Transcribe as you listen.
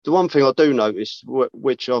the one thing I do notice,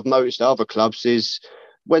 which I've noticed at other clubs, is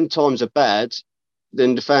when times are bad,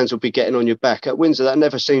 then the fans will be getting on your back. At Windsor, that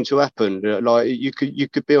never seemed to happen. Like you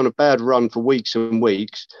could be on a bad run for weeks and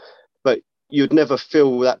weeks, but you'd never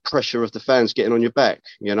feel that pressure of the fans getting on your back,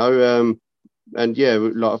 you know. And yeah,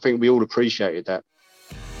 like I think we all appreciated that.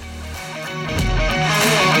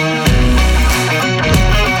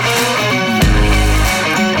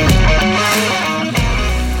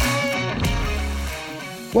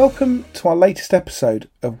 Welcome to our latest episode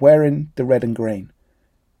of Wearing the Red and Green.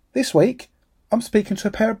 This week, I'm speaking to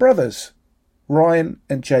a pair of brothers, Ryan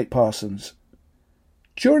and Jake Parsons.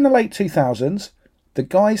 During the late 2000s, the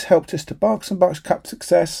guys helped us to Berks Bucks Cup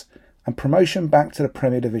success and promotion back to the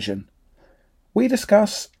Premier Division. We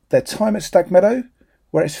discuss their time at Stag Meadow,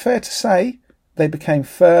 where it's fair to say they became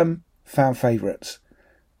firm fan favourites.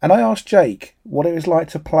 And I asked Jake what it was like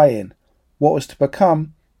to play in what was to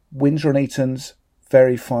become Windsor and Eton's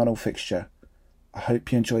very final fixture. I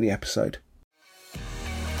hope you enjoy the episode.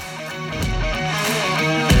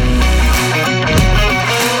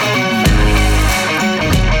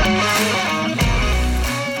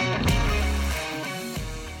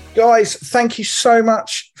 Guys, thank you so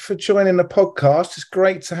much for joining the podcast. It's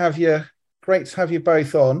great to have you. Great to have you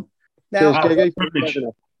both on. Now,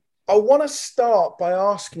 I want to start by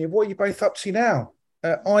asking you, what are you both up to now?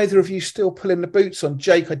 Either of you still pulling the boots on?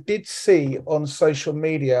 Jake, I did see on social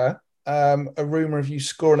media a rumour of you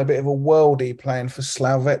scoring a bit of a worldie playing for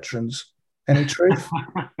Slough Veterans. Any truth?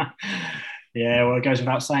 Yeah, well, it goes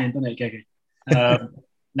without saying, doesn't it, Geggy?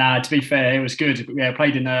 Nah, to be fair, it was good. Yeah, I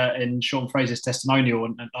played in Sean Fraser's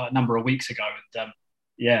testimonial a number of weeks ago, and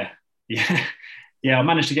yeah, I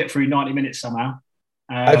managed to get through 90 minutes somehow.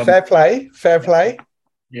 Fair play.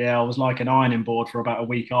 Yeah, I was like an ironing board for about a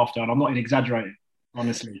week after, and I'm not even exaggerating.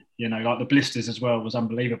 Honestly, you know, like the blisters as well was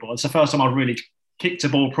unbelievable. It's the first time I really kicked a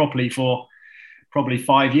ball properly for probably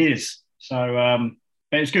 5 years. So,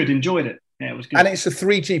 but it was good. Enjoyed it. Yeah, it was good. And it's a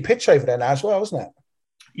 3G pitch over there now as well, isn't it?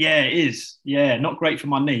 Yeah, it is. Yeah, not great for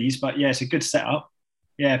my knees, but yeah, it's a good setup.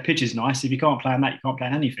 Yeah, pitch is nice. If you can't play on that, you can't play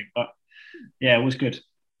on anything. But yeah, it was good.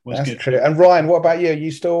 That's good. True. And Ryan, what about you?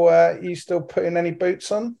 You still putting any boots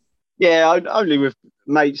on? Yeah, only with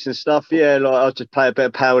mates and stuff. Yeah, like I just play a bit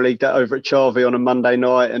of Power League over at Charvey on a Monday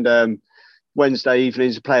night, and Wednesday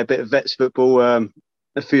evenings I play a bit of Vets football.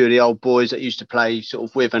 A few of the old boys that used to play sort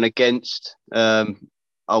of with and against,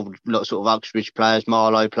 old lot sort of Uxbridge players,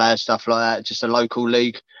 Marlow players, stuff like that. Just a local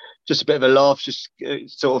league, just a bit of a laugh, just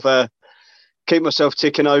sort of keep myself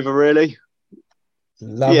ticking over really.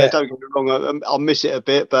 Love it. Don't get me wrong, I'll miss it a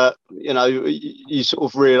bit, but you know, you sort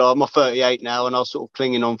of realise I'm 38 now, and I was sort of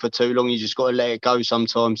clinging on for too long. You just got to let it go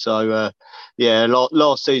sometimes. So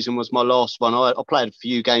last season was my last one. I played a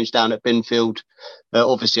few games down at Binfield.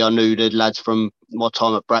 Obviously, I knew the lads from my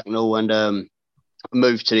time at Bracknell, and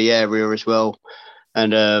moved to the area as well.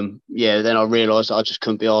 And then I realised I just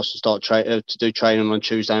couldn't be asked to start to do training on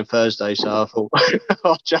Tuesday and Thursday. So I thought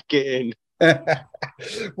I'll jack it in.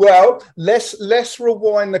 Well, let's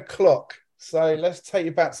rewind the clock. So let's take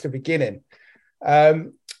you back to the beginning. So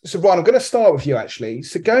Ryan, I'm going to start with you actually.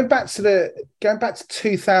 So going back to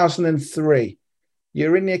 2003,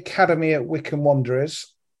 you're in the academy at Wycombe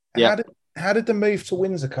Wanderers. Yeah. How did the move to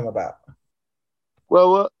Windsor come about?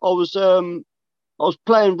 Well, I was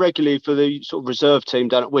playing regularly for the sort of reserve team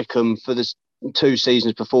down at Wycombe for the 2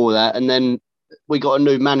 seasons before that, and then we got a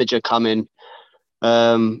new manager come in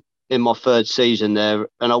my 3rd season there,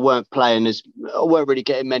 and I weren't really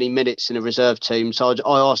getting many minutes in the reserve team, so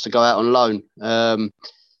I asked to go out on loan.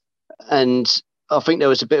 And I think there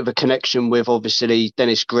was a bit of a connection with obviously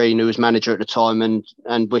Dennis Green, who was manager at the time,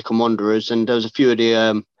 and Wycombe Wanderers, and there was a few of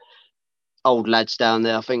the old lads down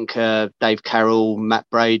there. I think Dave Carroll, Matt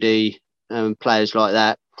Brady, players like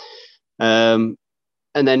that. And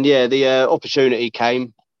then the opportunity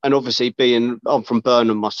came. And obviously, I'm from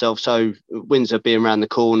Burnham myself, so Windsor being around the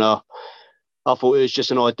corner, I thought it was just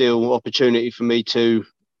an ideal opportunity for me to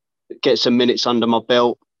get some minutes under my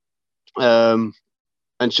belt, and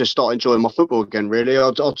just start enjoying my football again. Really, I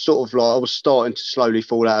was starting to slowly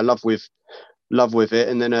fall out of love with it,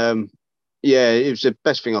 and then it was the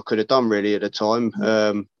best thing I could have done really at the time.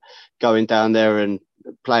 Going down there and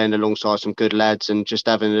playing alongside some good lads and just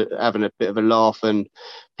having a bit of a laugh and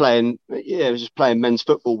playing men's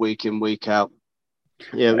football week in, week out.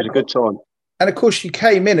 Yeah, it was a good time. And of course, you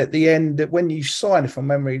came in at the end when you signed, if my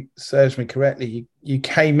memory serves me correctly, you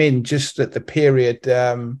came in just at the period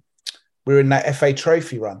we were in that FA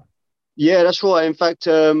Trophy run. Yeah, that's right. In fact,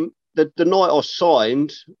 the night I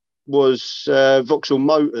signed was Vauxhall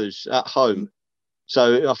Motors at home.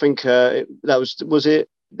 So I think that was it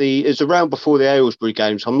it was around before the Aylesbury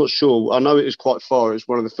games. I'm not sure. I know it was quite far. It was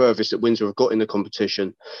one of the furthest that Windsor have got in the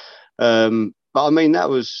competition. But I mean, that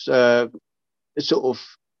was sort of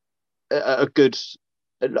a good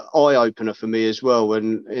eye opener for me as well,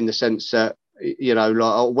 and in the sense that, you know,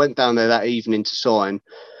 like I went down there that evening to sign,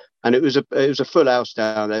 and it was a full house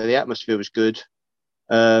down there. The atmosphere was good,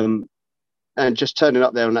 and just turning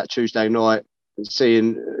up there on that Tuesday night and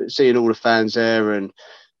seeing all the fans there, and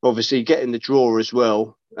obviously getting the draw as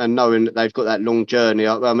well, and knowing that they've got that long journey.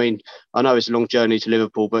 I mean, I know it's a long journey to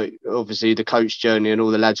Liverpool, but obviously the coach journey and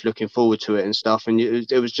all the lads looking forward to it and stuff. And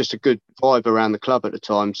it was just a good vibe around the club at the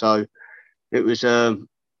time. So it was, it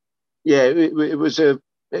was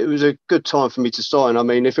a good time for me to sign. I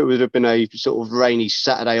mean, if it would have been a sort of rainy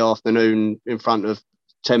Saturday afternoon in front of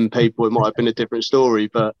 10 people, it might have been a different story.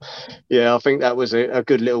 But yeah, I think that was a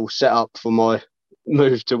good little setup for my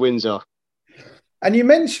move to Windsor. And you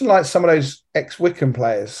mentioned like some of those ex-Wycombe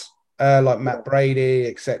players, like Matt Brady,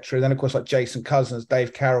 etc. Then of course like Jason Cousins,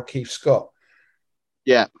 Dave Carroll, Keith Scott.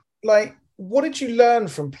 Yeah. Like, what did you learn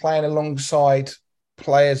from playing alongside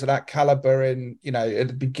players of that caliber in, you know, at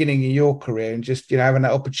the beginning of your career, and just, you know, having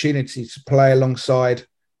that opportunity to play alongside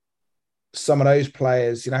some of those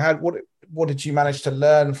players? You know, what did you manage to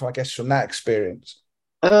learn from, I guess, from that experience?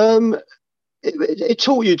 It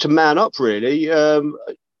taught you to man up, really.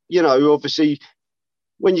 You know, obviously,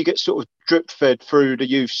 when you get sort of drip fed through the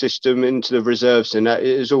youth system into the reserves, and that,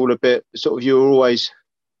 it is all a bit sort of, you're always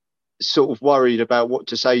sort of worried about what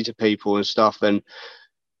to say to people and stuff, and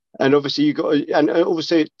obviously and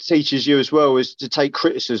obviously it teaches you as well is to take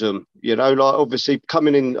criticism. You know, like obviously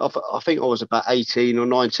coming in, I think I was about 18 or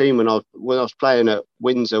 19 when I was playing at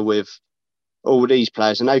Windsor with all these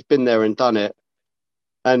players, and they've been there and done it,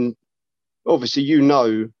 and obviously, you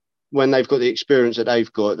know, when they've got the experience that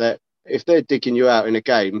they've got, that if they're digging you out in a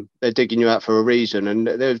game, they're digging you out for a reason, and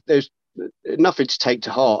there's nothing to take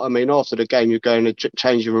to heart. I mean, after the game, you're going to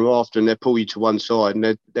change your room after, and they pull you to one side,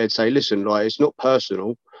 and they'd say, "Listen, like, it's not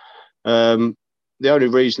personal. The only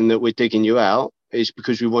reason that we're digging you out is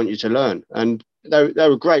because we want you to learn." And they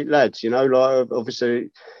were great lads, you know. Like obviously,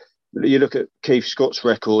 you look at Keith Scott's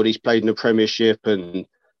record; he's played in the Premiership and,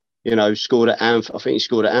 you know, scored at Anfield. I think he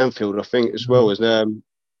scored at Anfield, I think, as well as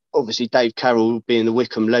obviously Dave Carroll being the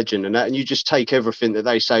Wycombe legend and that. And you just take everything that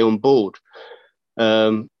they say on board.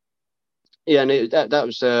 Yeah, and that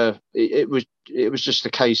was it was just a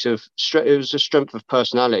case of it was a strength of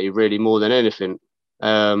personality, really, more than anything.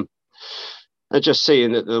 And just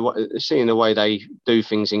seeing the way they do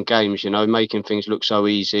things in games, you know, making things look so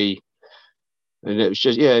easy. And it was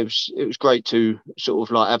just, yeah, it was great to sort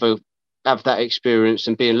of like have that experience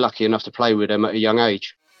and being lucky enough to play with them at a young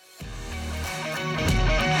age.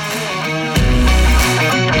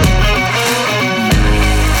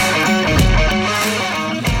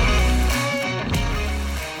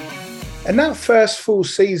 And that first full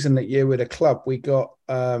season that year with the club, we got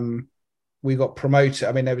promoted.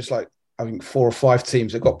 I mean, there was like, I think 4 or 5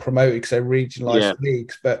 teams that got promoted because they're regionalised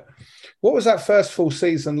leagues. But what was that first full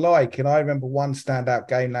season like? And I remember one standout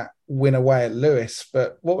game, that win away at Lewes.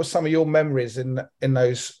 But what were some of your memories in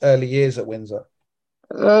those early years at Windsor?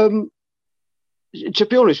 To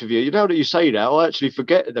be honest with you, now that you say that, I actually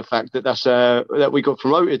forget the fact that that we got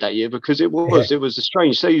promoted that year, because it was a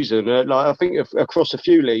strange season. Like I think across a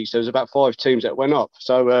few leagues there was about 5 teams that went up.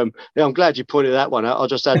 So yeah, I'm glad you pointed that one out. I'll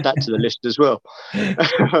just add that to the list as well.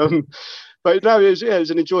 But no, it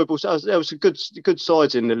was an enjoyable. There was a good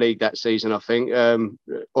sides in the league that season, I think.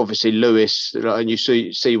 Obviously Lewes, and you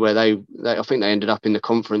see where they I think they ended up in the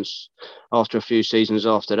conference after a few seasons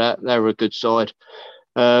after that. They were a good side.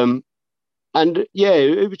 And yeah,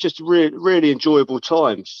 it was just really enjoyable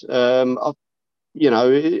times. You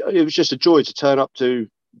know, it was just a joy to turn up to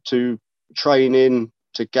training,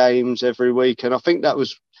 to games every week. And I think that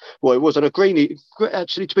was, well, it wasn't a Greenie.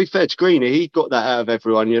 Actually, to be fair to Greenie, he got that out of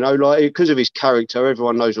everyone, you know, like because of his character,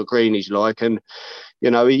 everyone knows what Greenie's like. And,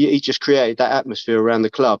 you know, he just created that atmosphere around the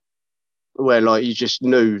club where like you just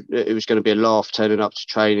knew it was going to be a laugh turning up to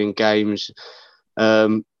training, games.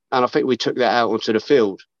 And I think we took that out onto the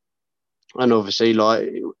field. And obviously, like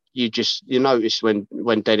you noticed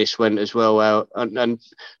when Dennis went as well, and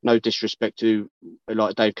no disrespect to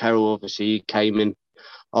like Dave Carroll, obviously he came in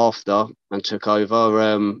after and took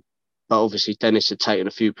over. But obviously Dennis had taken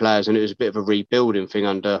a few players, and it was a bit of a rebuilding thing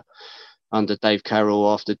under Dave Carroll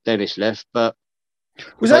after Dennis left. But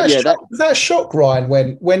was that a shock, Ryan,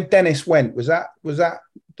 when Dennis went? Was that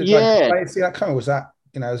did you see that coming? Was that,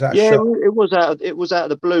 you know, was that a shock? It was out of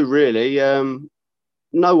the blue, really.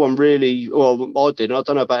 No one really, well, I didn't. I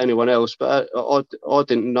don't know about anyone else, but I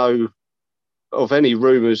didn't know of any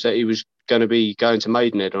rumours that he was going to be going to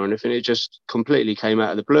Maidenhead or anything. It just completely came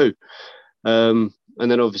out of the blue. And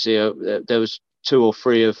then obviously there was 2 or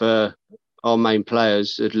 3 of our main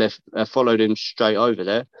players had followed him straight over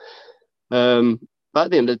there. But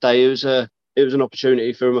at the end of the day, it was an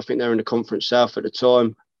opportunity for him. I think they were in the Conference South at the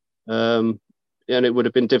time, and it would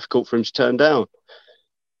have been difficult for him to turn down.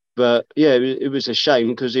 But yeah, it was a shame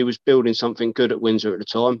because he was building something good at Windsor at the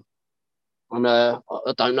time. And I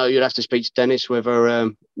don't know. You'd have to speak to Dennis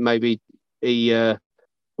whether maybe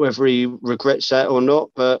whether he regrets that or not.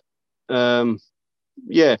 But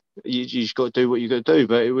yeah, you just got to do what you got to do.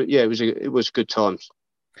 But it was good times.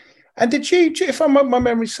 And did you, if my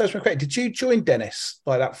memory serves me correct, did you join Dennis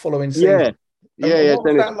like that following season? Yeah. What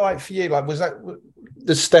was that like for you? Like, was that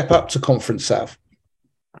the step up to Conference South?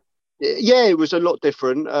 Yeah, it was a lot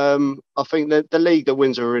different. I think that the league that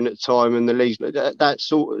Windsor were in at the time and the leagues that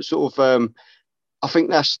sort of I think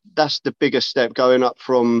that's the biggest step going up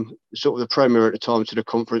from sort of the Premier at the time to the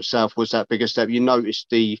Conference South was that bigger step. You noticed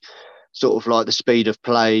the sort of like the speed of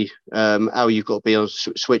play, how you've got to be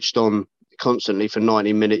switched on constantly for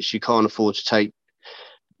 90 minutes. You can't afford to take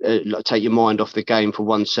your mind off the game for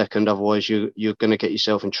 1 second, otherwise you're going to get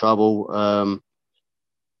yourself in trouble.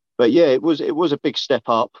 But yeah, it was a big step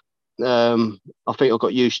up. I think I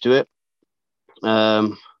got used to it.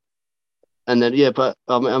 And then but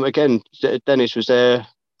again, Dennis was there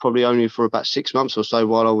probably only for about 6 months or so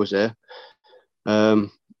while I was there. But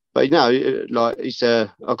like he's I've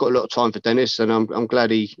got a lot of time for Dennis, and I'm glad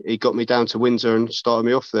he got me down to Windsor and started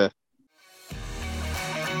me off there.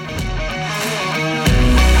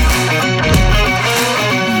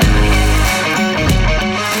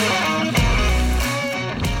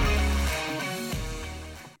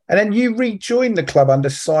 And then you rejoined the club under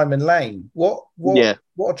Simon Lane. What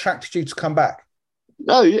attracted you to come back?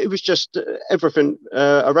 No, it was just everything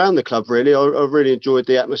around the club, really. I really enjoyed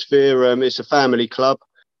the atmosphere. It's a family club,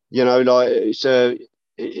 like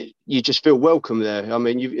you just feel welcome there. I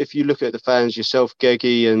mean, if you look at the fans yourself,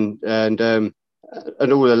 Geggy and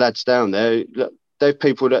all the lads down there, they're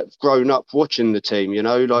people that have grown up watching the team.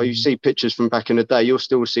 Like you see pictures from back in the day, you'll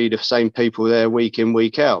still see the same people there week in,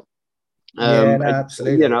 week out.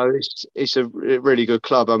 Absolutely. It's a really good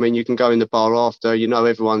club. I mean, you can go in the bar after,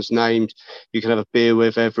 everyone's named. You can have a beer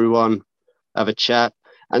with everyone, have a chat.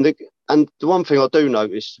 And the one thing I do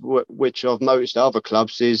notice, which I've noticed at other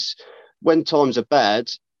clubs, is when times are bad,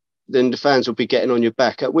 then the fans will be getting on your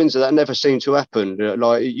back. At Windsor, that never seemed to happen.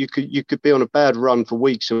 Like you could be on a bad run for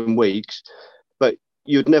weeks and weeks, but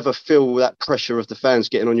you'd never feel that pressure of the fans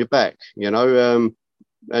getting on your back. And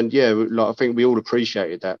yeah, like I think we all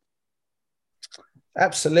appreciated that.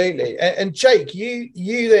 Absolutely. And Jake,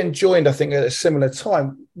 you then joined, I think, at a similar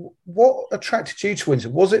time. What attracted you to Windsor?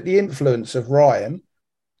 Was it the influence of Ryan?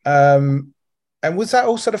 And was that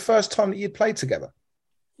also the first time that you played together?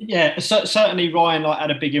 Yeah, certainly Ryan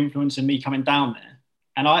had a big influence in me coming down there.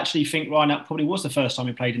 And I actually think Ryan, that probably was the first time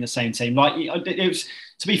we played in the same team. Like it was,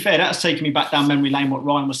 to be fair, that's taken me back down memory lane what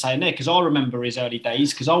Ryan was saying there, because I remember his early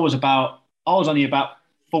days, because I was only about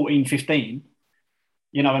 14, 15.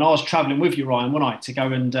 And I was travelling with you, Ryan, wasn't I, to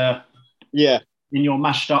go and in your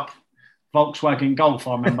mashed up Volkswagen Golf.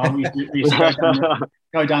 I remember we used to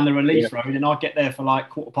go down the relief road, and I'd get there for like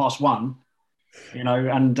 1:15,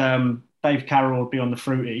 and Dave Carroll would be on the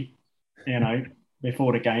fruity,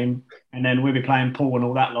 before the game, and then we'd be playing pool and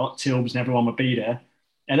all that lot, Tilbs and everyone would be there.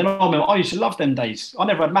 And then I used to love them days. I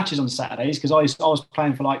never had matches on Saturdays because I was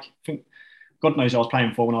playing for I think God knows I was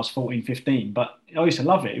playing for when I was 14, 15, but I used to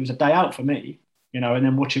love it. It was a day out for me. And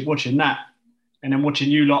then watching that, and then watching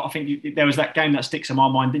you lot. I think there was that game that sticks in my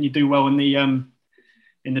mind. Didn't you do well in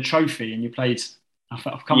the trophy? And you played. I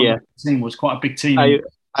can't remember the team was quite a big team.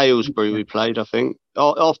 Aylesbury we played. I think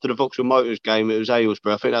after the Vauxhall Motors game, it was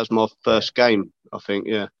Aylesbury. I think that was my first game. I think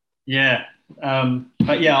Yeah.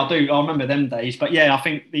 But yeah, I remember them days. But yeah, I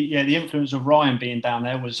think the influence of Ryan being down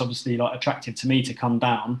there was obviously attractive to me to come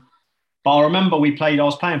down. But I remember I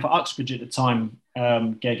was playing for Uxbridge at the time,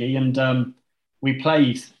 Geggy, and we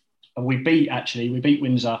beat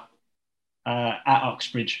Windsor at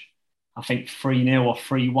Uxbridge, I think 3-0 or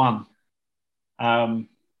 3-1. And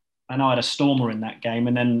I had a stormer in that game,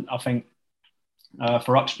 and then I think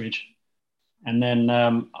for Uxbridge. And then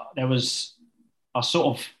I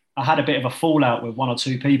had a bit of a fallout with one or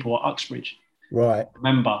two people at Uxbridge. Right. I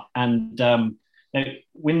remember. And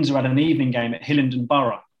Windsor had an evening game at Hillingdon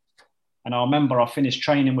Borough. And I remember I finished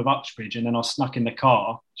training with Uxbridge, and then I snuck in the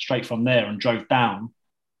car straight from there and drove down.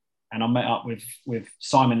 And I met up with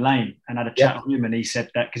Simon Lane and had a chat with him. And he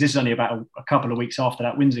said that, because this is only about a couple of weeks after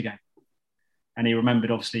that Windsor game. And he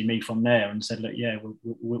remembered, obviously, me from there and said, look, yeah,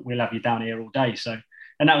 we'll have you down here all day. So,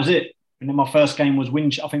 and that was it. And then my first game was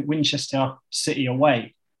Winchester City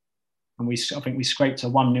away, and I think we scraped a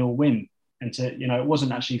 1-0 win. And it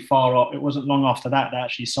wasn't actually far off. It wasn't long after that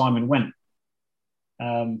actually Simon went.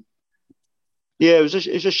 Yeah,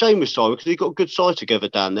 it's a shame with Simon because he got a good side together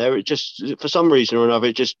down there. It just, for some reason or another,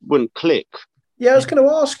 it just wouldn't click. Yeah, I was going to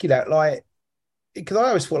ask you that, because I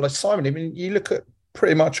always thought, Simon, I mean, you look at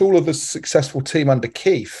pretty much all of the successful team under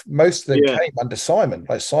Keith, most of them came under Simon.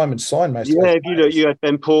 Like Simon signed most of them. Yeah, if you look, you had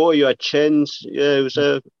Ben Porter, you had Chens. Yeah, it was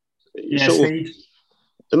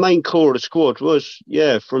the main core of the squad was,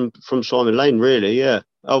 from Simon Lane, really, yeah.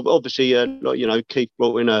 Obviously, Keith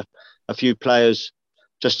brought in a few players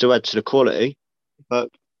just to add to the quality. But,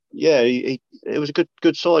 yeah, it was a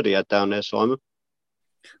good side he had down there, Simon.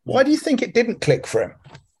 Why do you think it didn't click for him?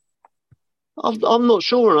 I'm not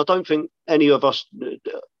sure, and I don't think any of us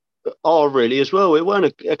are really as well. It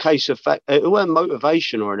weren't a case of fact. It weren't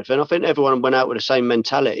motivation or anything. I think everyone went out with the same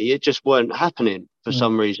mentality. It just weren't happening for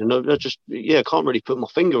some reason. I just can't really put my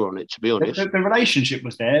finger on it, to be honest. The relationship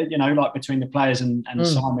was there, like between the players and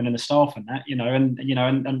Simon and the staff and that,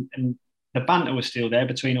 and the banter was still there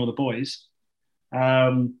between all the boys.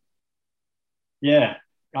 I don't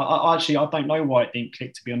know why it didn't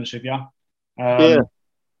click, to be honest with you.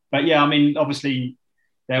 But yeah, I mean, obviously.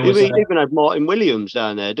 You even had Martin Williams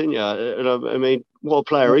down there, didn't you? I mean, what a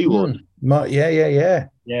player he was. Yeah.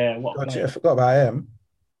 Yeah, I forgot about him.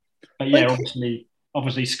 But yeah,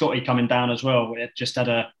 obviously Scotty coming down as well. It was just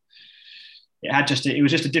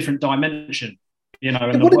a different dimension,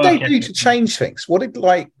 And what did they do to change things? What did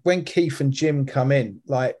when Keith and Jim come in?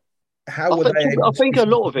 How were they? I think a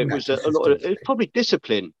lot of it was it's probably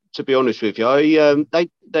discipline. To be honest with you, I'm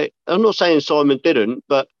not saying Simon didn't,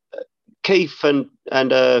 but Keith and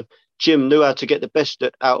Jim knew how to get the best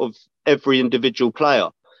out of every individual player.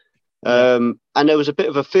 And there was a bit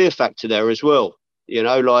of a fear factor there as well. You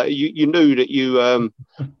knew that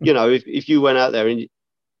if you went out there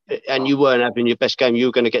and you weren't having your best game, you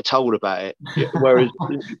were going to get told about it. Whereas,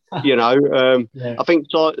 I think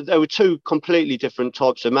there were two completely different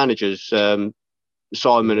types of managers,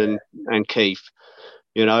 Simon and Keith.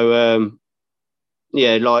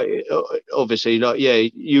 Obviously,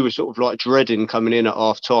 you were sort of dreading coming in at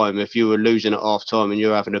half time if you were losing at half time and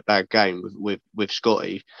you're having a bad game with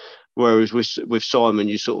Scotty. Whereas with Simon,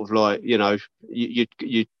 you sort of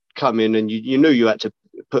you come in and you knew you had to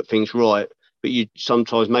put things right, but you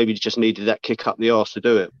sometimes maybe just needed that kick up the arse to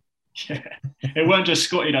do it. Yeah, it weren't just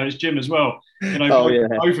Scotty, it was Jim as well.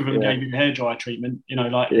 Both of them gave you the hairdryer treatment.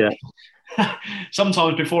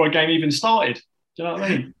 Sometimes before a game even started. Do you know what I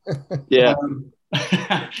mean? Yeah.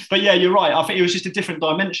 But yeah, you're right. I think it was just a different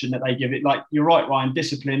dimension that they give it. You're right, Ryan.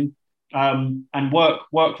 Discipline and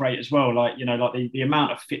work rate as well. The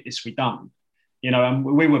amount of fitness we done. And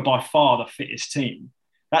we were by far the fittest team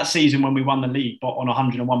that season when we won the league, but on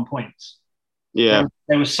 101 points. Yeah,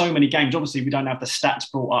 there were so many games. Obviously, we don't have the stats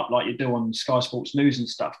brought up like you do on Sky Sports News and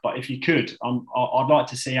stuff. But if you could, I'd like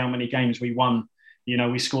to see how many games we won.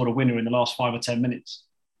 We scored a winner in the last 5 or 10 minutes.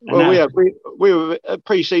 Well, we were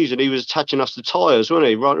pre-season. He was attaching us to tyres, wasn't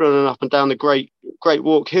he? Running up and down the Great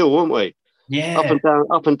Walk Hill, weren't we? Yeah, up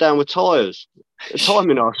and down with tyres,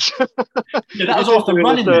 timing us. Yeah, that was after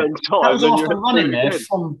running there. That was after running there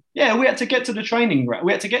we had to get to the training ground.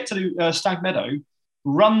 We had to get to the Stag Meadow,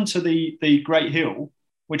 run to the Great Hill,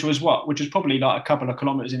 which was probably a couple of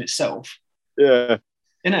kilometres in itself. Yeah,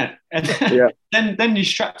 innit? And then you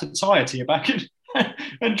strapped a tyre to your back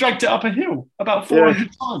and dragged it up a hill about 400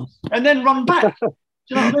 times and then run back. Do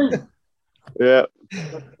you know what I mean? Yeah.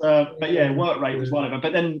 But yeah, work rate was one of them.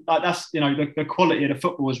 But then that's the quality of the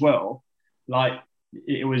football as well.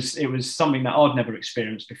 It was something that I'd never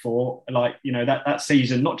experienced before. That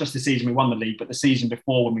season, not just the season we won the league, but the season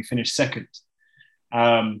before when we finished second,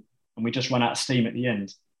 and we just ran out of steam at the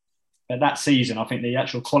end. But that season, I think the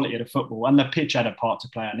actual quality of the football and the pitch had a part to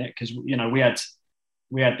play in it because we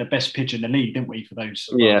had the best pitch in the league, didn't we? For those,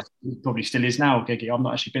 it probably still is now, Giggy. I've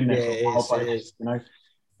not actually been there for a while, but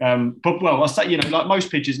I say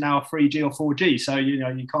most pitches now are 3G or 4G, so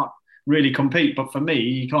you can't really compete. But for me,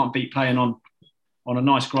 you can't beat playing on a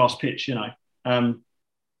nice grass pitch, But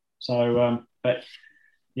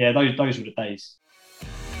yeah, those were the days.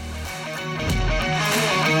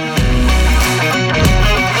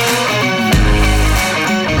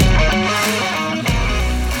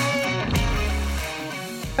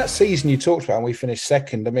 That season you talked about, and we finished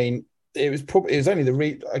second. I mean, it was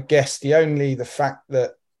only the fact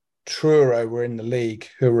that Truro were in the league,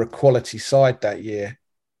 who were a quality side that year.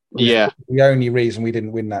 Yeah, the only reason we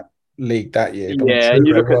didn't win that league that year. But yeah, and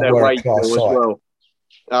you look at their weight as well.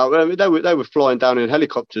 I mean, they were flying down in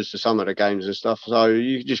helicopters to some of the games and stuff. So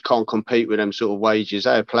you just can't compete with them sort of wages.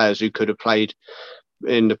 They had players who could have played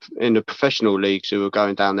in the professional leagues who were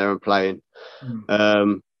going down there and playing.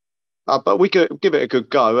 But we could give it a good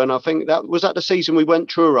go, and I think that was the season we went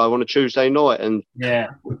Truro on a Tuesday night, and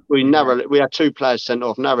we had 2 players sent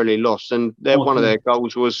off, narrowly lost, and one of their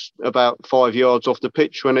goals was about 5 yards off the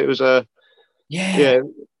pitch when it was he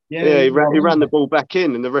ran the ball back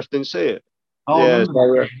in, and the ref didn't see it. Oh, I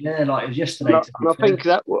remember that. Like it was yesterday.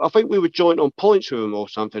 I think we were joint on points with them or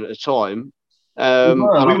something at the time. We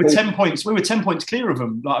were 10 points. We were 10 points clear of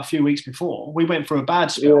them like a few weeks before. We went for a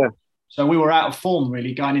bad spell. Yeah. So we were out of form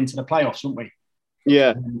really going into the playoffs, weren't we? Yeah.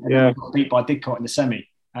 And then we got beat by Didcot in the semi.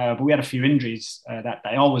 But we had a few injuries that day.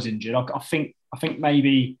 I was injured. I think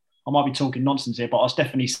maybe I might be talking nonsense here, but I was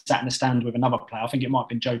definitely sat in the stand with another player. I think it might have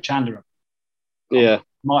been Joe Chandler. Yeah.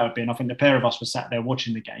 Might have been. I think the pair of us were sat there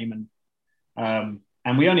watching the game,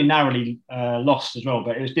 and we only narrowly lost as well.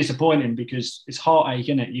 But it was disappointing because it's heartache,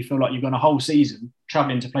 isn't it? You feel like you've gone a whole season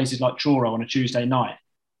travelling to places like Truro on a Tuesday night.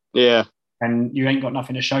 Yeah. And you ain't got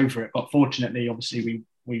nothing to show for it. But fortunately, obviously,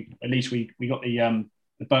 we at least we got the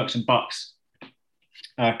Berks and Bucks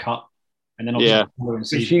Cup, and then obviously the following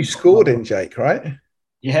season. Which you scored in, Jake, right?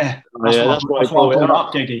 Yeah, that's why I brought it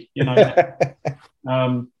up, Geggy. You know.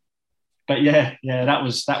 But that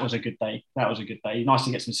was a good day. That was a good day. Nice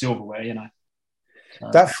to get some silverware, you know.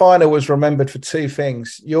 That final was remembered for 2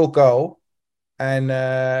 things: your goal and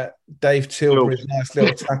Dave Tilbury's nice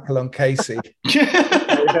little tackle on Casey.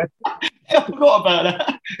 I forgot about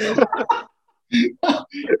that.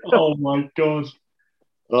 Oh my god!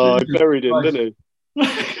 Oh, he buried him, didn't he?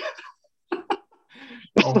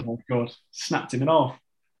 Oh my god! Snapped him in half.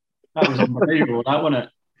 That was unbelievable, that wasn't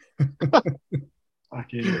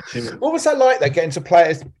it? What was that like, though, getting to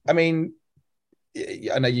play? I mean,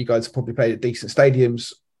 I know you guys have probably played at decent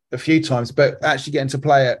stadiums a few times, but actually getting to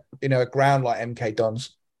play at a ground like MK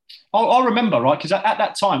Dons. I remember, right, because at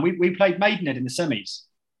that time we played Maidenhead in the semis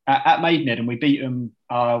at Maidenhead, and we beat them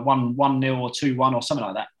 1-0 or 2-1 or something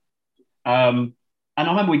like that. And I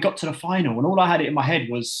remember we got to the final, and all I had it in my head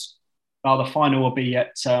was, the final will be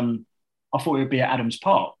at. I thought it would be at Adams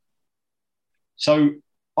Park. So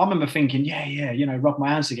I remember thinking, rub my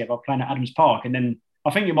hands together, playing at Adams Park, and then I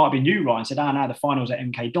think it might have been you, Ryan, said, no, the final's at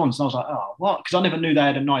MK Dons. And I was like, oh, what? Because I never knew they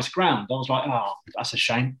had a nice ground. I was like, oh, that's a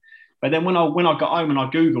shame. But then when I got home and I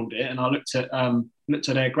Googled it and I looked at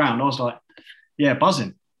their ground, I was like, yeah,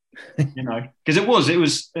 buzzing. Because it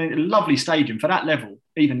was a lovely stadium for that level,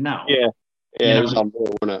 even now. Yeah, it was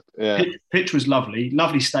unreal, wasn't it? Yeah. Pitch was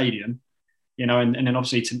lovely stadium, and then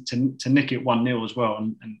obviously to nick it 1-0 as well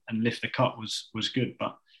and lift the cup was good.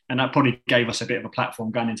 And that probably gave us a bit of a platform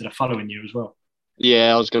going into the following year as well.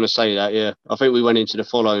 Yeah, I was going to say that, yeah. I think we went into the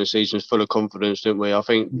following seasons full of confidence, didn't we? I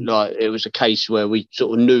think it was a case where we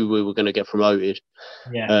sort of knew we were going to get promoted.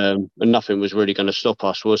 Yeah. And nothing was really going to stop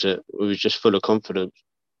us, was it? We was just full of confidence.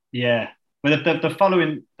 Yeah. But the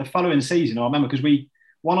following season, I remember because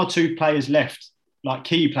one or two players left, like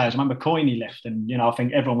key players. I remember Coyne left, and I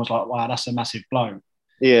think everyone was like, wow, that's a massive blow.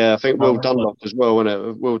 Yeah, I think Will Dunlop as well, wasn't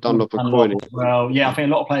it? Will Dunlop and Coyne. Well, yeah, I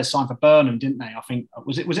think a lot of players signed for Burnham, didn't they? I think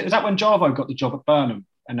was that when Jarvo got the job at Burnham,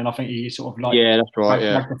 and then I think he sort of that's right,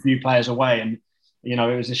 dragged a few players away, and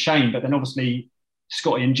it was a shame. But then obviously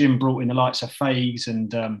Scotty and Jim brought in the likes of Fags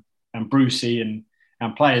and Brucey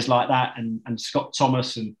and players like that, and Scott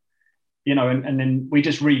Thomas, and then we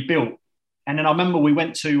just rebuilt. And then I remember we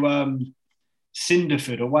went to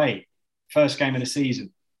Cinderford away, first game of the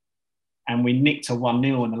season. And we nicked a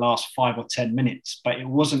 1-0 in the last 5 or 10 minutes. But it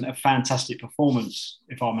wasn't a fantastic performance,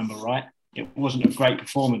 if I remember right. It wasn't a great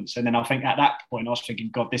performance. And then I think at that point, I was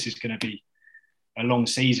thinking, God, this is going to be a long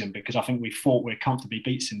season, because I think we thought we'd comfortably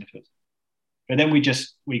beat Cinderford. But then we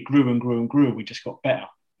grew and grew and grew. We just got better.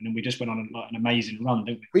 And then we just went on an amazing run,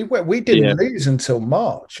 didn't we? We didn't lose until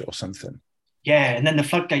March or something. Yeah, and then the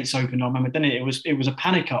floodgates opened. I remember, didn't it? It was a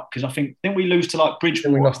panic up, because I think didn't we lose to like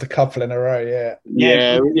Bridgewater? We lost a couple in a row.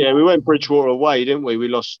 Yeah. We went Bridgewater away, didn't we? We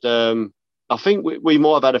lost. I think we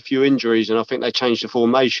might have had a few injuries, and I think they changed the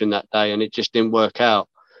formation that day, and it just didn't work out.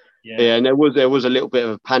 Yeah, and there was a little bit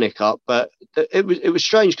of a panic up, but it was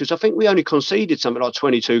strange, because I think we only conceded something like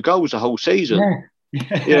 22 goals the whole season.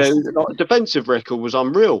 Yeah, like, defensive record was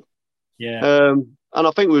unreal. Yeah, and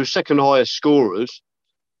I think we were second highest scorers.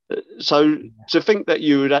 So to think that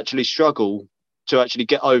you would actually struggle to actually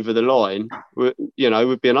get over the line, would be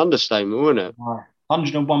an understatement, wouldn't it?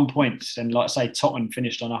 101 points, and like I say, Tottenham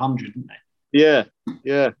finished on 100, didn't they?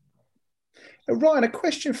 Yeah. Ryan, a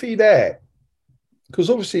question for you there, because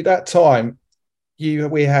obviously that time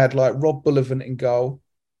we had like Rob Bullivant in goal.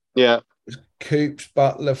 Yeah, Coops,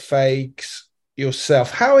 Butler, Fages,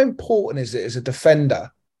 yourself. How important is it as a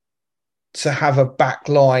defender to have a back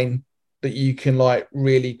line that you can like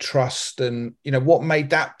really trust? And what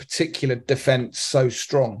made that particular defense so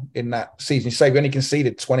strong in that season? You say we only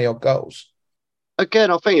conceded 20 odd goals.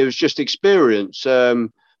 Again, I think it was just experience, sort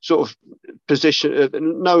of position,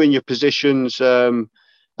 knowing your positions, and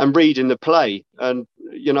reading the play. And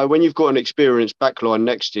when you've got an experienced backline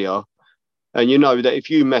next to you, and you know that if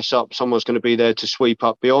you mess up, someone's going to be there to sweep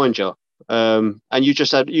up behind you. And you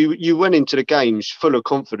just had you went into the games full of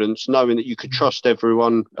confidence, knowing that you could trust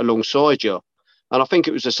everyone alongside you. And I think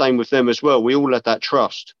it was the same with them as well. We all had that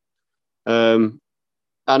trust.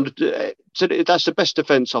 And so that's the best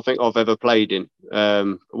defence I think I've ever played in.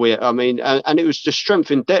 And it was the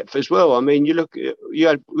strength in depth as well. I mean, we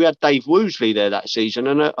had Dave Woosley there that season,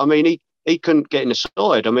 and he couldn't get in the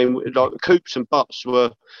side. I mean, like Coops and Butts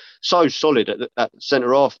were so solid at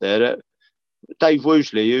centre half there that Dave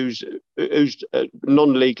Woosley, who's a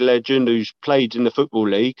non-league legend, who's played in the Football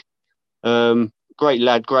League, great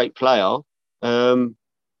lad, great player, and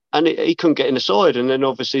he couldn't get in the side. And then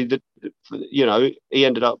obviously he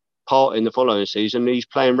ended up parting the following season. He's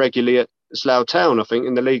playing regularly at Slough Town, I think,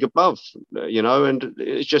 in the league above. And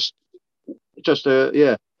it's just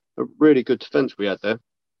a really good defence we had there.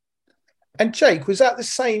 And Jake, was that the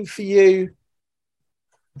same for you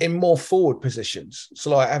in more forward positions?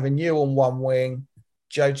 So like having you on one wing,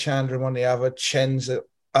 Joe Chandler on the other, Chen's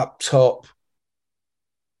up top.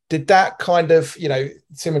 Did that kind of,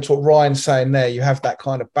 similar to what Ryan's saying there, you have that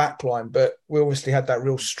kind of backline, but we obviously had that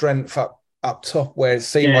real strength up top where it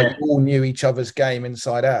seemed like you all knew each other's game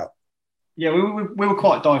inside out. Yeah, we were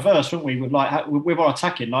quite diverse, weren't we? With our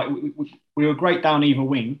attacking, like we were great down either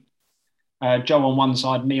wing. Joe on one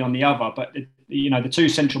side, me on the other. But the two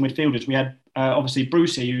central midfielders, we had obviously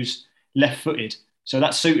Brucey, who's left-footed, so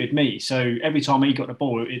that suited me. So every time he got the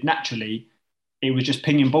ball, it was just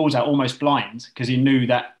pinging balls out almost blind because he knew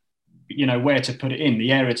that where to put it in,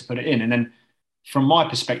 the area to put it in. And then from my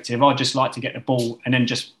perspective, I just like to get the ball and then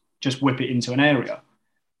just whip it into an area.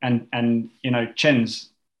 And Chen's,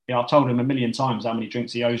 I've told him a million times how many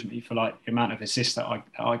drinks he owes me for like the amount of assists that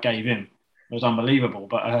I gave him. It was unbelievable.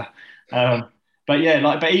 But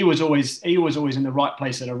he was always in the right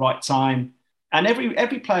place at the right time. And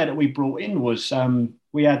every player that we brought in was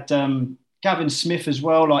we had Gavin Smith as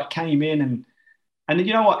well, like came in and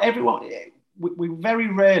you know what, everyone. We very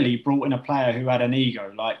rarely brought in a player who had an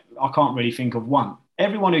ego. Like, I can't really think of one.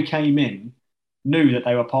 Everyone who came in knew that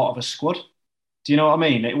they were part of a squad. Do you know what I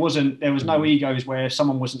mean? There was no egos where if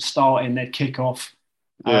someone wasn't starting, they'd kick off.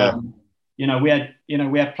 Yeah. We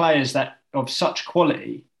had players that of such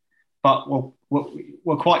quality, but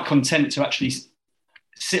were quite content to actually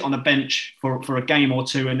sit on the bench for a game or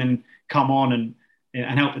two and then come on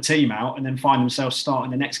and help the team out and then find themselves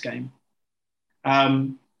starting the next game.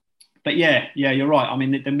 But yeah, you're right. I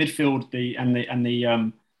mean, the midfield,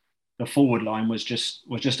 the forward line was just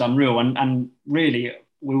unreal, and really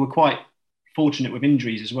we were quite fortunate with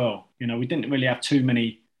injuries as well. We didn't really have too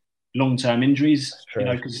many long-term injuries.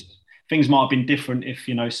 Because things might have been different if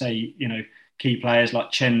key players like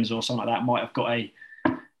Chen's or something like that might have got like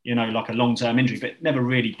a long-term injury, but never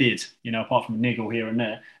really did. Apart from a niggle here and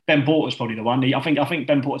there. Ben Porter's probably the one. I think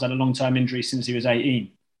Ben Porter's had a long-term injury since he was 18.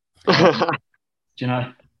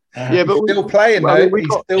 Yeah, but still playing though.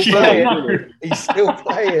 He's still playing. He's still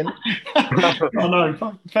playing. I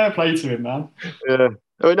know. Fair play to him, man. Yeah.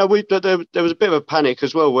 I mean, there was a bit of a panic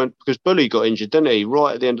as well because Bully got injured, didn't he?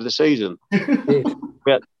 Right at the end of the season.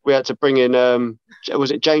 we had to bring in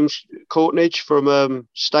was it James Courtnage from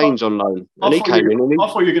Staines on loan, and he came in. I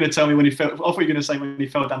thought you were going to tell me when he fell. I thought you were going to say when he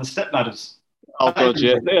fell down the step ladders. Oh God,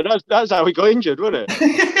 yeah. That's how he got injured, wasn't it?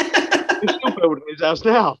 He's still building his house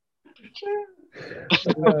now.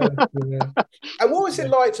 And what was it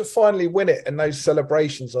like to finally win it and those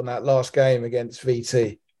celebrations on that last game against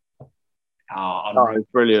VT? Oh,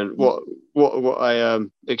 brilliant! What I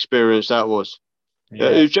experienced that was.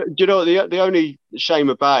 Yeah. The only shame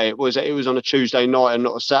about it was that it was on a Tuesday night and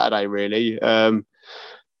not a Saturday. Really,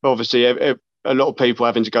 obviously, a lot of people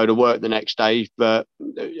having to go to work the next day, but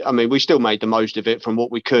I mean, we still made the most of it from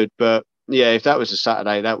what we could. But yeah, if that was a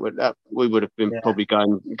Saturday, we would have been probably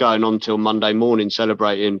going on till Monday morning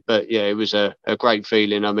celebrating. But yeah, it was a great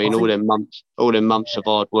feeling. I mean, all them months of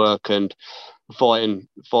hard work and fighting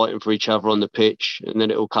for each other on the pitch, and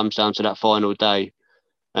then it all comes down to that final day,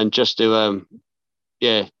 and just to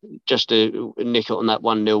nick it on that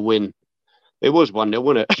 1-0 win. It was 1-0,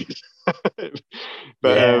 wasn't it?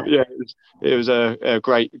 But it was a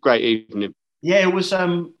great evening. Yeah, it was.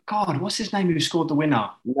 God, what's his name? Who scored the winner?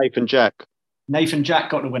 Nathan Jack. Nathan Jack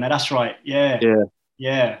got the winner. That's right. Yeah. Yeah.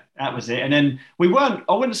 Yeah, that was it. And then we weren't.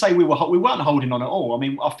 I wouldn't say we weren't holding on at all. I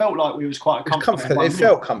mean, I felt like we was quite comfortable. It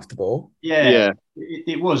felt comfortable. Yeah,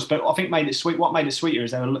 it was. But I think made it sweet. What made it sweeter is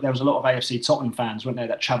there was a lot of AFC Tottenham fans, weren't there,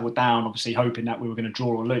 that travelled down, obviously hoping that we were going to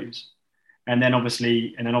draw or lose. And then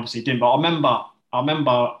obviously it didn't. But I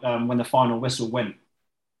remember when the final whistle went,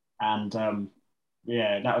 and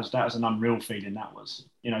that was an unreal feeling. That was,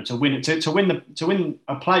 to win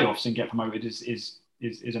a playoffs and get promoted is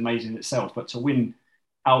amazing in itself. But to win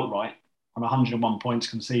outright on 101 points,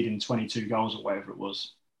 conceding 22 goals or whatever it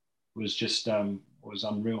was just was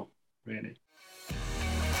unreal, really.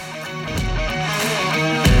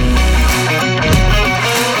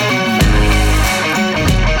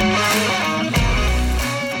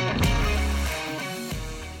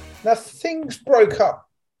 Now, things broke up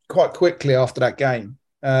quite quickly after that game,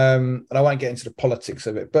 and I won't get into the politics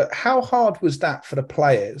of it, but how hard was that for the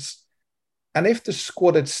players? And if the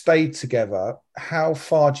squad had stayed together, how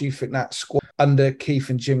far do you think that squad under Keith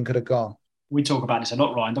and Jim could have gone? We talk about this a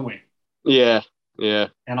lot, Ryan, don't we? Yeah.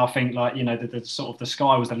 And I think, the sort of the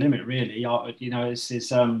sky was the limit, really.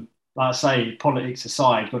 It's like I say, politics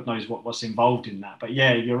aside, God knows what's involved in that. But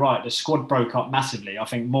yeah, you're right. The squad broke up massively. I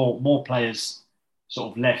think more players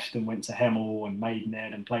sort of left and went to Hemel and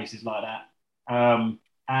Maidenhead and places like that.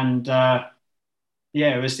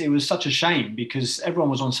 It was such a shame because everyone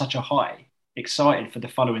was on such a high, excited for the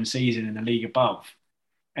following season in the league above,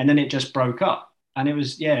 and then it just broke up, and it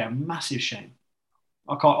was a massive shame.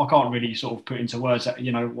 I can't really sort of put into words that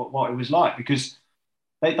what it was like, because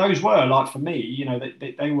those were, like, for me,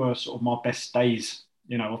 they were sort of my best days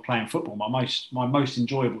of playing football, my most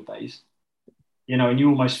enjoyable days, and you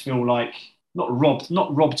almost feel like not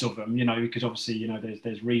robbed of them, because obviously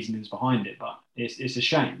there's reasonings behind it, but it's a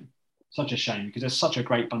shame, such a shame, because there's such a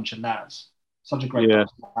great bunch of lads. Such a great bunch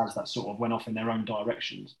of lads that sort of went off in their own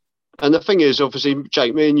directions. And the thing is, obviously,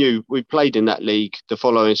 Jake, me and you, we played in that league the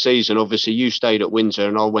following season. Obviously, you stayed at Windsor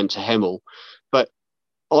and I went to Hemel. But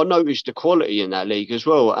I noticed the quality in that league as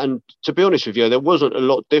well. And to be honest with you, there wasn't a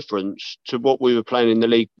lot of difference to what we were playing in the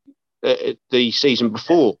league the season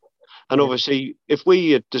before. And obviously, if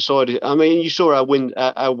we had decided, I mean, you saw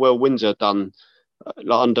how well Windsor done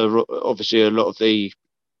under, obviously, a lot of the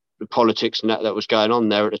politics and that was going on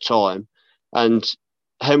there at the time. And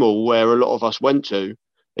Hemel, where a lot of us went to,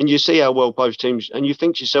 and you see how well both teams, and you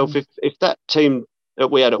think to yourself, if that team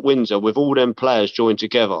that we had at Windsor with all them players joined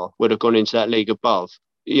together would have gone into that league above,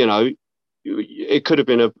 it could have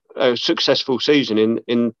been a successful season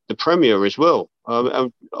in the Premier as well.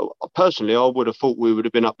 Personally, I would have thought we would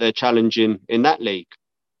have been up there challenging in that league.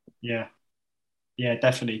 Yeah,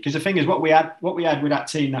 definitely. Because the thing is, what we had with that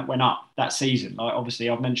team that went up that season, like obviously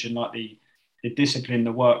I've mentioned, like the discipline,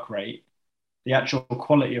 the work rate, the actual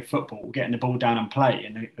quality of football, getting the ball down and play,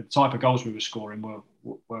 and the type of goals we were scoring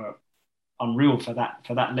were unreal for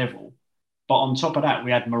that level. But on top of that,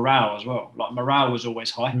 we had morale as well. Like, morale was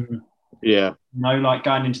always high. Mm-hmm. Yeah. Like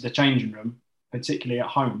going into the changing room, particularly at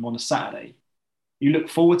home on a Saturday, you look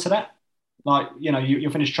forward to that. Like,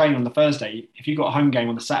 you'll finish training on the Thursday. If you've got a home game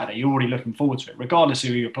on the Saturday, you're already looking forward to it, regardless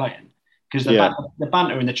of who you're playing. Because the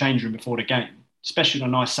banter in the change room before the game, especially on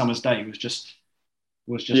a nice summer's day, was just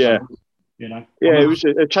yeah. It was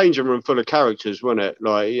a changing room full of characters, wasn't it?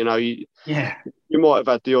 Like, you might have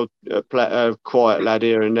had the odd quiet lad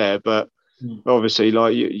here and there, but obviously,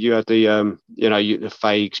 like, you had the the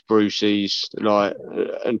Fags, Bruceys, like,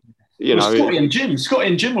 and Scotty and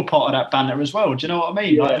Jim were part of that banner as well. Do you know what I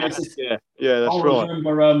mean? Yeah, that's right. I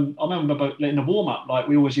remember in the warm up, like,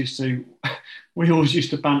 we always used to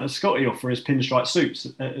banter Scotty off for his pinstripe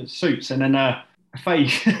suits, and then Faye,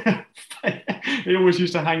 he always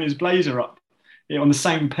used to hang his blazer up on the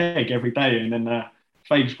same peg every day, and then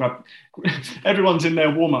Faye's everyone's in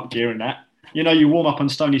their warm up gear and that. You warm up on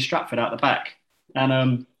Stony Stratford out the back,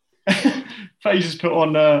 and Faye's just put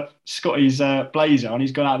on Scotty's blazer, and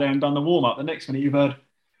he's gone out there and done the warm up. The next minute you've heard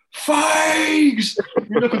Fags.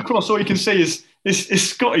 You look across, all you can see is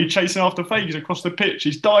Scotty chasing after Fags across the pitch.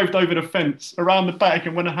 He's dived over the fence around the back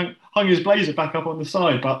and went and hung his blazer back up on the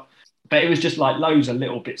side, but it was just like loads of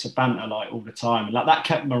little bits of banter, like, all the time, and like that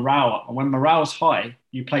kept morale up. And when morale's high,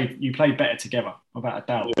 you play better together, without a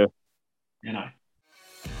doubt. Yeah.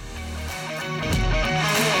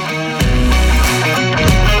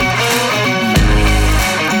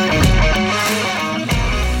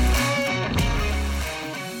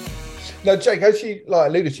 No, Jake, as you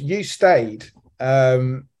alluded to, you stayed.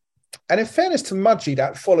 And in fairness to Mudgee,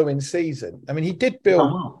 that following season, I mean, he did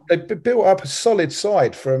they built up a solid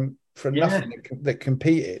side from nothing that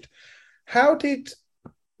competed. How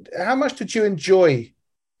much did you enjoy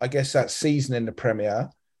I guess, that season in the Premier.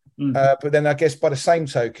 Mm. But then I guess by the same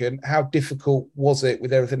token, how difficult was it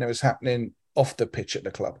with everything that was happening off the pitch at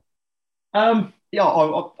the club? Yeah,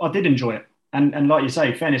 I did enjoy it. And like you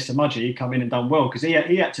say, fairness to Mudgy, he come in and done well because he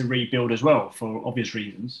had to rebuild as well for obvious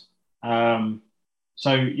reasons.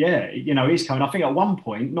 So yeah, he's coming. I think at one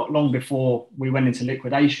point, not long before we went into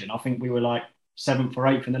liquidation, I think we were like seventh or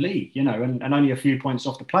eighth in the league, and only a few points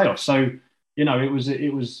off the playoffs. So,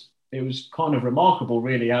 it was kind of remarkable,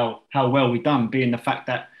 really, how well we done, being the fact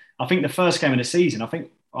that I think the first game of the season, I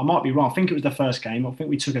think I might be wrong. I think it was the first game. I think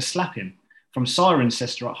we took a slapping from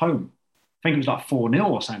Cirencester at home. I think it was like 4-0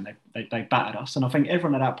 or something. They battered us, and I think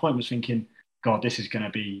everyone at that point was thinking, God, this is going to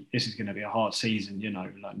be a hard season.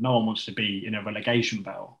 Like no one wants to be in a relegation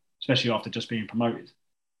battle, especially after just being promoted.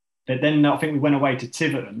 But then I think we went away to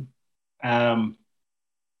Tiverton, and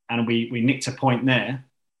we nicked a point there,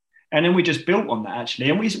 and then we just built on that actually,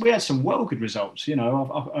 and we had some well good results.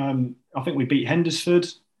 I think we beat Hendersford,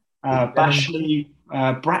 Bashley,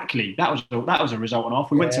 Brackley. That was a result and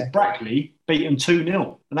off. We went to Brackley, beat them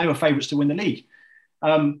 2-0, and they were favourites to win the league.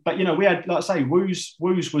 But we had, like I say, Woos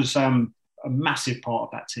was a massive part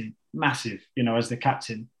of that team, massive. As the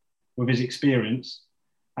captain with his experience.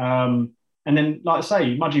 And then, like I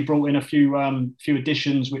say, Mudgy brought in a few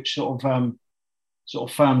additions, which sort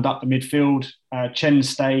of firmed up the midfield. Chen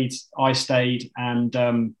stayed, I stayed, and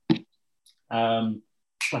bloody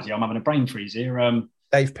hell, I'm having a brain freeze here.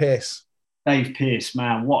 Dave Pearce. Dave Pearce,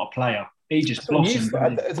 man, what a player! He just blossomed.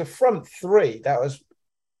 As a front three, that was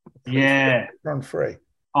front three.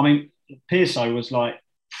 I mean, Pearso was like,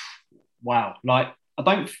 wow. Like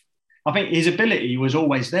I think his ability was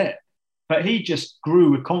always there, but he just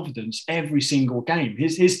grew with confidence every single game.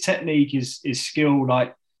 His technique, his skill,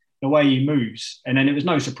 like the way he moves, and then it was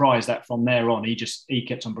no surprise that from there on he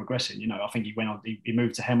kept on progressing. I think he went on. He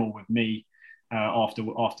moved to Hemel with me after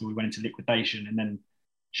we went into liquidation, and then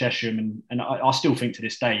Chesham, and I still think to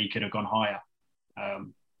this day he could have gone higher.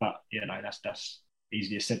 But that's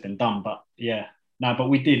easier said than done. But yeah, no, but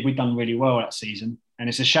we'd done really well that season, and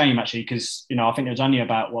it's a shame actually because I think there was only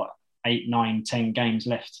about 8, 9, 10 games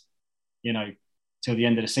left, till the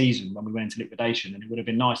end of the season when we went into liquidation, and it would have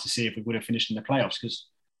been nice to see if we would have finished in the playoffs because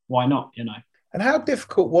why not, And how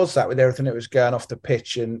difficult was that with everything that was going off the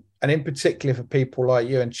pitch, and in particular for people like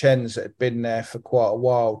you and Chens that had been there for quite a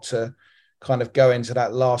while to kind of go into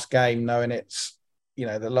that last game knowing it's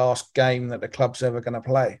the last game that the club's ever going to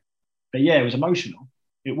play? But yeah, it was emotional.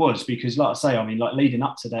 It was because, like I say, I mean, like leading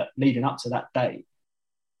up to that day,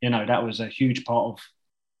 that was a huge part of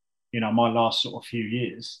my last sort of few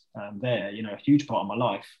years there. A huge part of my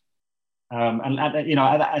life, and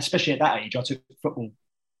especially at that age, I took football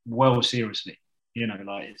well seriously.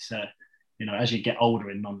 Like it's as you get older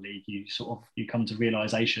in non-league, you come to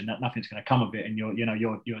realization that nothing's going to come of it, and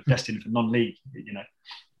you're destined for non-league.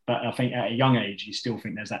 But I think at a young age, you still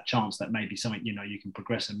think there's that chance that maybe something you can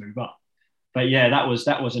progress and move up. But yeah, that was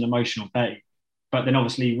an emotional day. But then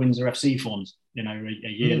obviously Windsor FC formed, a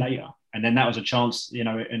year later, and then that was a chance,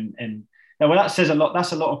 and that says a lot.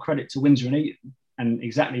 That's a lot of credit to Windsor and Eton, and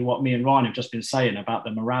exactly what me and Ryan have just been saying about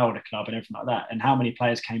the morale of the club and everything like that, and how many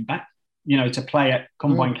players came back, to play at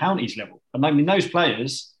combined counties level. And I mean, those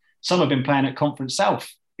players, some have been playing at Conference South,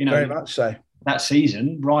 very much so that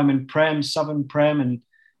season. Ryman Prem, Southern Prem, and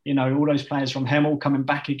all those players from Hemel coming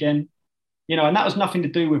back again. And that was nothing to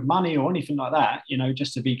do with money or anything like that.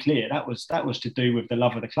 Just to be clear, that was to do with the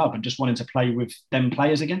love of the club and just wanting to play with them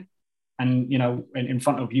players again, and in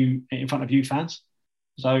front of you fans.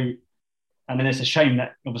 So, and then it's a shame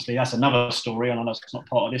that obviously that's another story, and I know it's not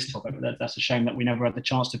part of this topic, but that's a shame that we never had the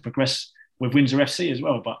chance to progress with Windsor FC as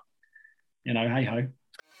well. But hey ho.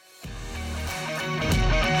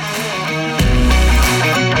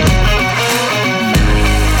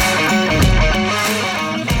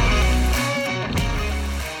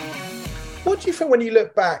 What do you think when you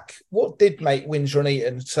look back? What did make Windsor and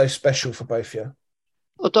Eton so special for both of you?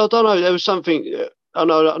 I don't know. There was something. I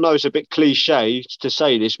know it's a bit cliche to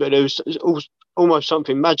say this, but there was almost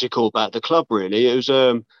something magical about the club. Really, it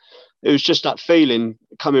was just that feeling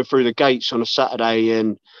coming through the gates on a Saturday,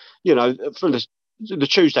 and from the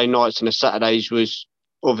Tuesday nights and the Saturdays was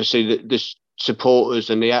obviously the supporters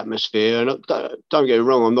and the atmosphere. And don't get me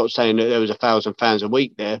wrong, I'm not saying that there was 1,000 fans a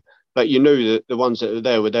week there, but you knew that the ones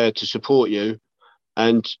that were there to support you,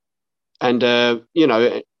 and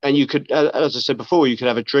you could, as I said before, you could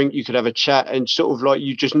have a drink, you could have a chat, and sort of like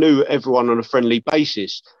you just knew everyone on a friendly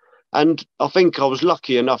basis. And I think I was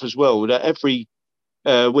lucky enough as well that every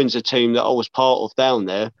Windsor team that I was part of down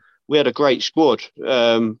there, we had a great squad.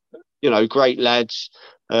 Great lads.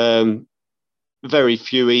 very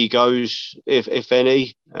few egos, if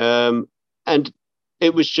any. And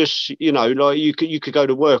it was just, like you could go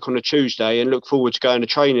to work on a Tuesday and look forward to going to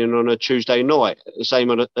training on a Tuesday night, the same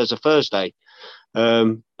as a Thursday.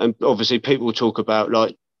 And obviously people talk about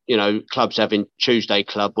clubs having Tuesday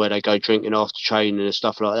club where they go drinking after training and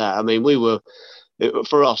stuff like that. I mean,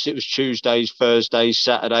 for us, it was Tuesdays, Thursdays,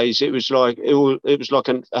 Saturdays. It was like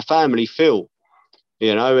a family feel,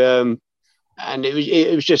 and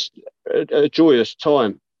it was just a joyous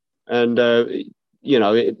time. And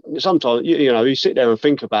sometimes you sit there and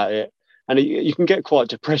think about it, and you can get quite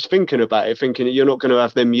depressed thinking about it, thinking that you're not going to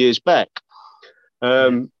have them years back.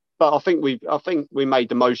 But I think we made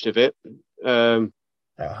the most of it.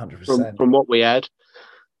 100% from what we had.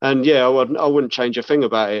 And I wouldn't change a thing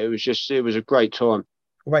about it. It was a great time.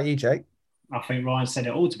 What about you, Jake? I think Ryan said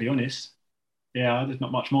it all, to be honest. Yeah, there's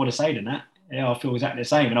not much more to say than that. Yeah, I feel exactly the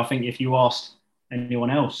same. And I think if you asked anyone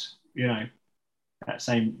else, that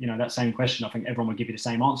same question, I think everyone would give you the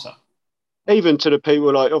same answer. Even to the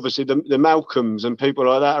people like obviously the Malcolms and people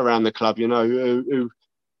like that around the club, who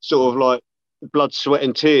sort of like blood, sweat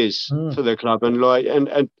and tears for the club, and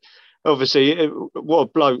obviously what a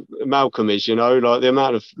bloke Malcolm is, like the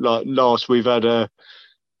amount of like laughs we've had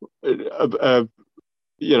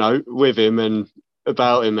with him and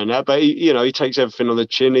about him and that, but he takes everything on the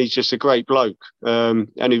chin. He's just a great bloke, and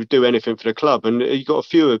he would do anything for the club. And you got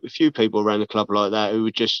a few people around the club like that who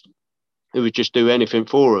would just do anything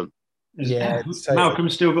for him. Yeah,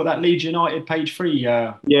 Malcolm's still got that Leeds United page 3.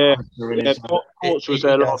 Ports was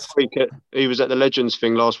there last week. He was at the Legends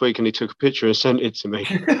thing last week, and he took a picture and sent it to me.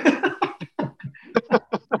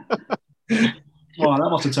 Oh, that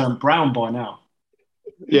must have turned brown by now.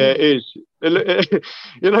 Yeah, it is.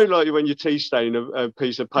 Like when you tea stain a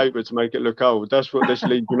piece of paper to make it look old. That's what this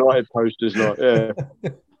Leeds United poster's like. Yeah.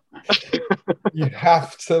 You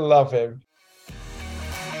have to love him.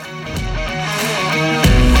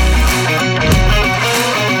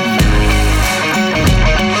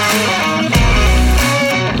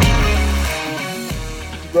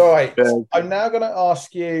 Right. I'm now going to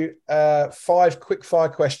ask you 5 quick-fire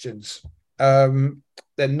questions. They're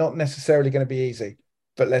not necessarily going to be easy,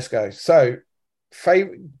 but let's go. So,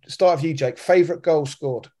 start with you, Jake. Favourite goal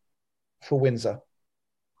scored for Windsor?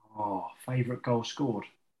 Oh, favourite goal scored.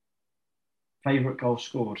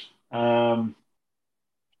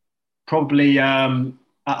 Probably at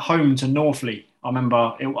home to Northley. I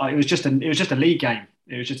remember it was just a league game.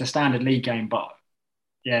 It was just a standard league game, but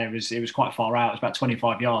yeah, it was quite far out. It was about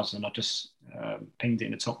 25 yards, and I just pinged it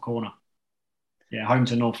in the top corner. Yeah, home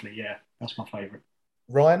to Northley. Yeah, that's my favourite.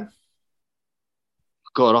 Ryan?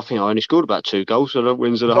 God, I think I only scored about 2 goals at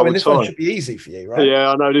Windsor the whole time. This one should be easy for you, right? Yeah,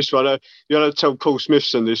 I know this one. You got to tell Paul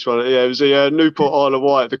Smithson this one. Yeah, it was the Newport Isle of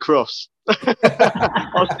Wight at the Cross. I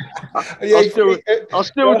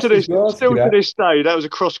still to this day, that was a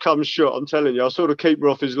cross come shot. I'm telling you, I saw the keeper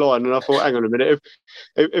off his line, and I thought, hang on a minute,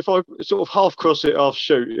 if I sort of half cross it, half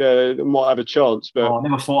shoot, I might have a chance. But I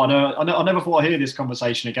never thought I'd hear this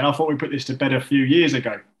conversation again. I thought we put this to bed a few years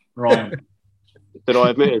ago, Ryan. Did I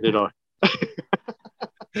admit it? Did I?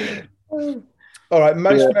 All right,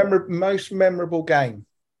 most memorable game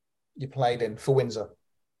you played in for Windsor?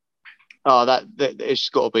 Oh, that it's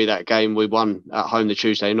got to be that game we won at home the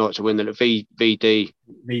Tuesday night to win the VT.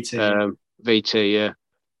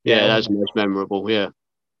 Yeah, that's the most memorable. Yeah.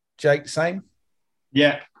 Jake, same.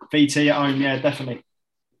 Yeah, VT at home. Yeah, definitely.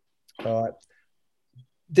 All right.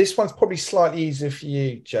 This one's probably slightly easier for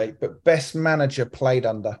you, Jake, but best manager played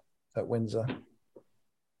under at Windsor?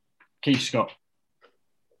 Keith Scott.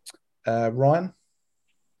 Ryan?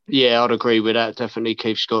 Yeah, I'd agree with that. Definitely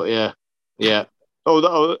Keith Scott. Yeah.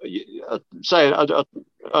 Although saying I don't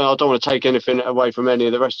want to take anything away from any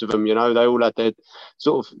of the rest of them. They all had their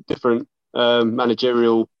sort of different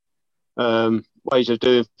managerial ways of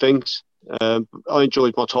doing things. I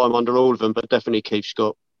enjoyed my time under all of them, but definitely Keith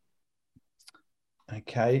Scott.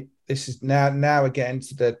 Okay, this is now we're getting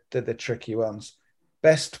to the tricky ones.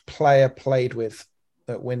 Best player played with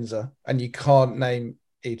at Windsor, and you can't name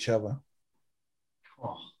each other.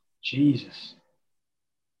 Oh, Jesus.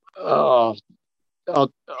 Oh,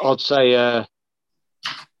 I'd say I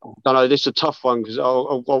don't know. This is a tough one because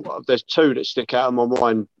there's 2 that stick out in my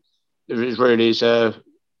mind. It really is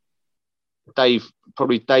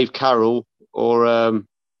Dave Carroll or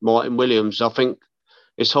Martin Williams. I think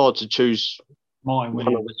it's hard to choose Martin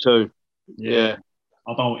Williams. One of the 2. Yeah.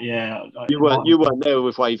 I don't. Yeah. You weren't there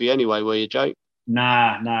with Wavy anyway, were you, Jake?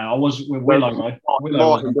 Nah. I was with Willow.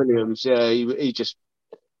 Martin Williams. Yeah, he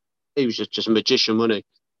was just a magician, wasn't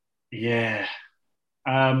he? Yeah.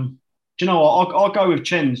 Do you know what? I'll go with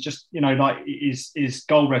Chen's. Just, like his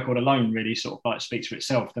goal record alone really sort of like speaks for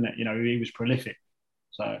itself, doesn't it? He was prolific.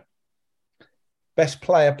 So, best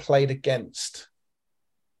player played against.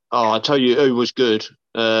 Oh, I'll tell you who was good.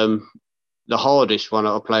 The hardest one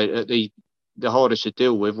I played, the hardest to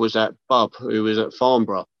deal with was that Bub, who was at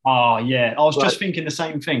Farnborough. Oh, yeah. I was just thinking the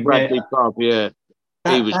same thing. Bradley Bub, yeah.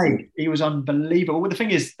 He was unbelievable. Well, the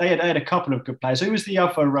thing is, they had a couple of good players. Who was the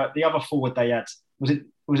other forward they had? Was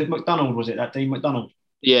it McDonald? Was it that Dean McDonald?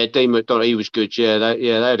 Yeah, Dean McDonald. He was good. Yeah, they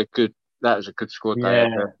had a good. That was a good squad. Yeah,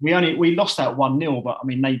 we lost that 1-0, but I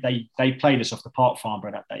mean they played us off the park,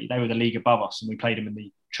 Farnborough, that day. They were the league above us, and we played them in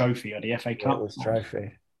the trophy or the FA Cup. It was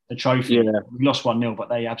trophy. The trophy. Yeah. We lost 1-0, but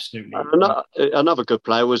they absolutely. Another good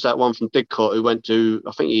player was that one from Didcot who went to.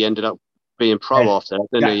 I think he ended up being pro after that,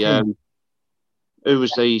 didn't he? Who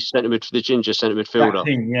was the ginger centre midfielder? Jack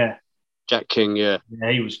King, yeah. Jack King, yeah.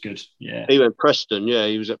 Yeah, he was good. Yeah. He went Preston. Yeah,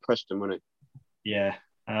 he was at Preston, wasn't he? Yeah.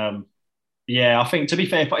 I think, to be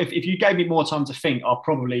fair, if you gave me more time to think, I'll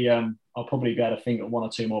probably be able to think of one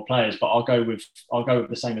or two more players. But I'll go with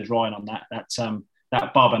the same as Ryan on that.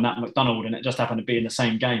 That Bub and that McDonald, and it just happened to be in the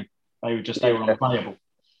same game. They were unplayable.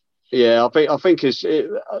 Yeah, I think it's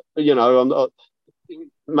I'm not.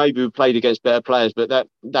 Maybe we played against better players, but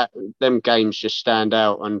them games just stand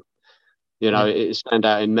out, and it stand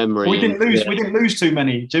out in memory. We didn't lose. We didn't lose too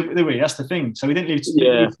many, did we? That's the thing. So we didn't lose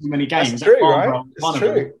too many games. That's true, right? That's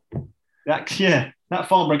true. That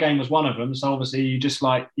Farnborough game was one of them. So obviously, you just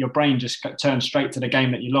your brain just turned straight to the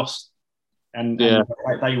game that you lost, and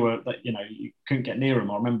they were you couldn't get near them.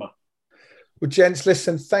 I remember. Well, gents,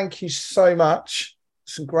 listen. Thank you so much.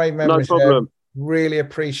 Some great memories. No problem. There. Really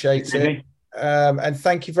appreciate it. And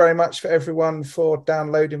thank you very much for everyone for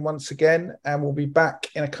downloading once again. And we'll be back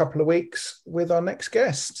in a couple of weeks with our next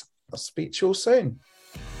guest. I'll speak to you all soon.